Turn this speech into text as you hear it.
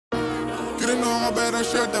Didn't know I better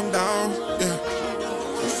shut them down, yeah.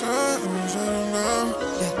 Shut them down,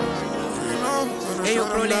 yeah. Hey, yo,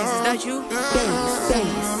 bro, is that you?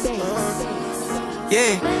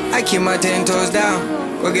 Yeah, I keep my 10 toes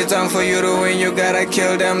down. Go get down for you to win, you gotta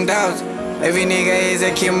kill them doubts. Every nigga is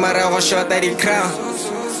a kimara or shot at the crown.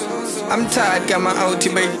 I'm tired, got my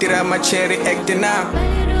outie bake, did my cherry acting now.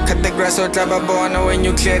 Cut the grass out of a born when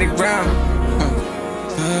you clear the ground.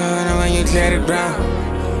 When you clear the ground.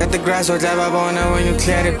 Cut the grass out of a born when you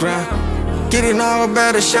clear the ground. Get it all,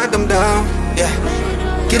 better shut them down, yeah.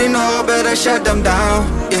 Get it all, better shut them down,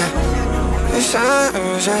 yeah. Shut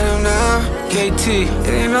them down. KayTee.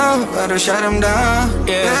 Get it all, better shut them down,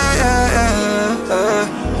 yeah.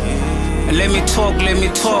 Let me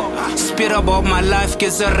talk. Spit about my life,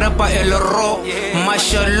 get a rapper el raw.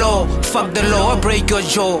 Mashallah, fuck the law, I break your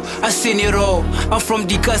jaw. I seen it all. I'm from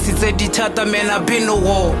the cast, it's a ditata, man, I've been a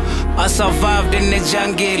war. I survived in the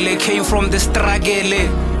jungle, came from the struggle.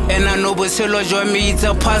 And I know but join me, it's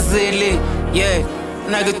a puzzle, yeah.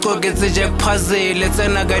 Naga talk it's a jack puzzle. Let's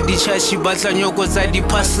naga di chashi batla nyoko za di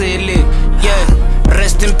parcel, yeah.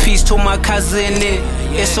 Rest in peace to my cousin.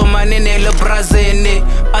 Eso manene le brazene.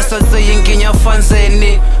 Asa zayinkinya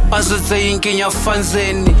fanzene. Asa zayinkinya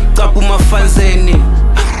fanzene. Kapu mafanzene.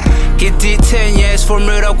 KayTee 10 years for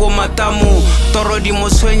murder ko matamu. Toro di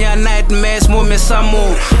moswenya nightmares mo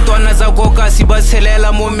mesamu. Twana za koka si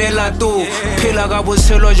batshelela mo melato. Phela ka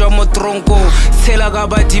botshelo jwa mo tronko. Tshela ka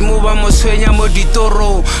badimo ba moswenya mo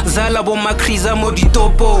ditoro. Zala bo makriza mo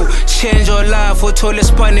ditopo. Change your life for thole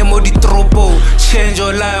spane mo ditropo. Change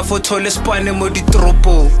your life for thole spane mo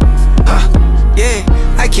ditropo. Yeah,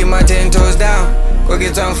 I keep my 10 toes down. Go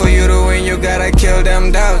get down for you to win, you gotta kill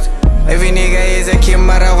them doubts. Every nigga is a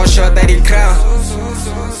kimara or shot at the crown.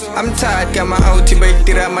 I'm tired, got my outie bake,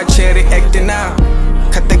 did my cherry acting now.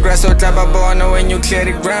 Cut the grass out of a born when you clear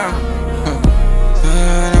the ground.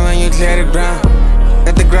 When you clear the ground.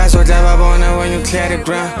 Cut the grass out of a born when you clear the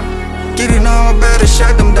ground. Get it all, better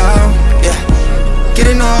shut them down, yeah. Get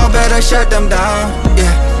it all, better shut them down,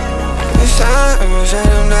 yeah. Shut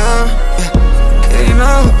them down, yeah. Get it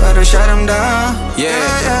all, better shut them down,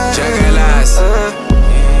 yeah. Jungle eyes.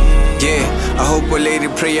 Yeah, I hope a lady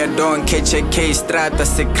pray I don't catch a case. Strata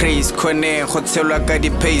se craze, Kone, hotel I got the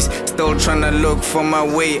pace. Still tryna look for my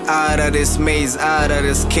way out of this maze, out of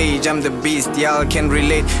this cage. I'm the beast, y'all can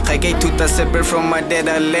relate. I get tuta separate from my dad,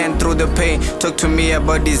 I learned through the pain. Talk to me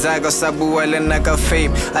about desire, sabu wale naka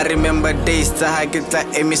fame. I remember days, I get like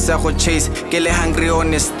emisa ho chase. Get hungry on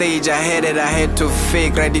the stage, I had to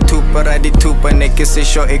fake. Ready to naked say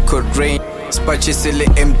sure it could rain. Spatchy silly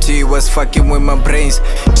empty, was fucking with my brains.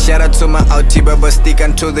 Shout out to my outie, but stick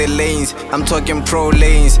onto the lanes. I'm talking pro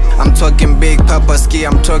lanes, I'm talking big papa ski,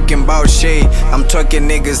 I'm talking about shade. I'm talking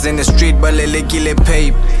niggas in the street, but lele kile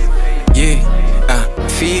pay. Yeah,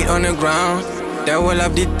 feet on the ground. That will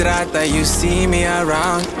up the trata, you see me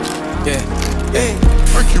around. Yeah, hey,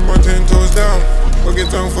 I keep my 10 toes down. Go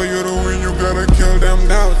get down for you to win, you gotta kill them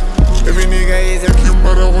doubts. Every nigga is a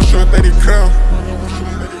kimara or shot at the crown.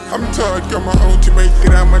 I'm tired, got my outie bake,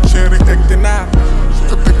 get out my cherry acting now.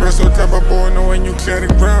 Cut the grass out of a born when you clear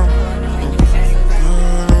the ground.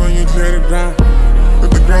 When you clear the ground.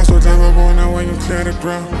 Cut the grass out of a born when you clear the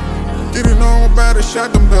ground. Get it all, better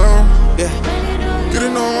shut them down, yeah. Get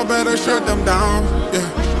it all, better shut them down, yeah.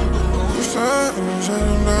 Shut them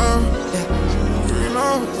down, yeah. Get it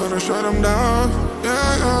all, better shut them down,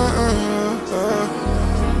 yeah.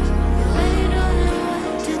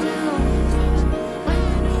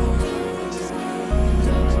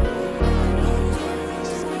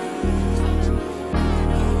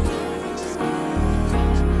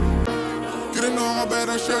 I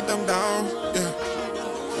better shut them down, yeah.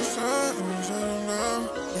 Shut them down,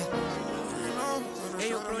 yeah. Hey,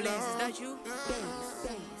 yo, bro, is that you?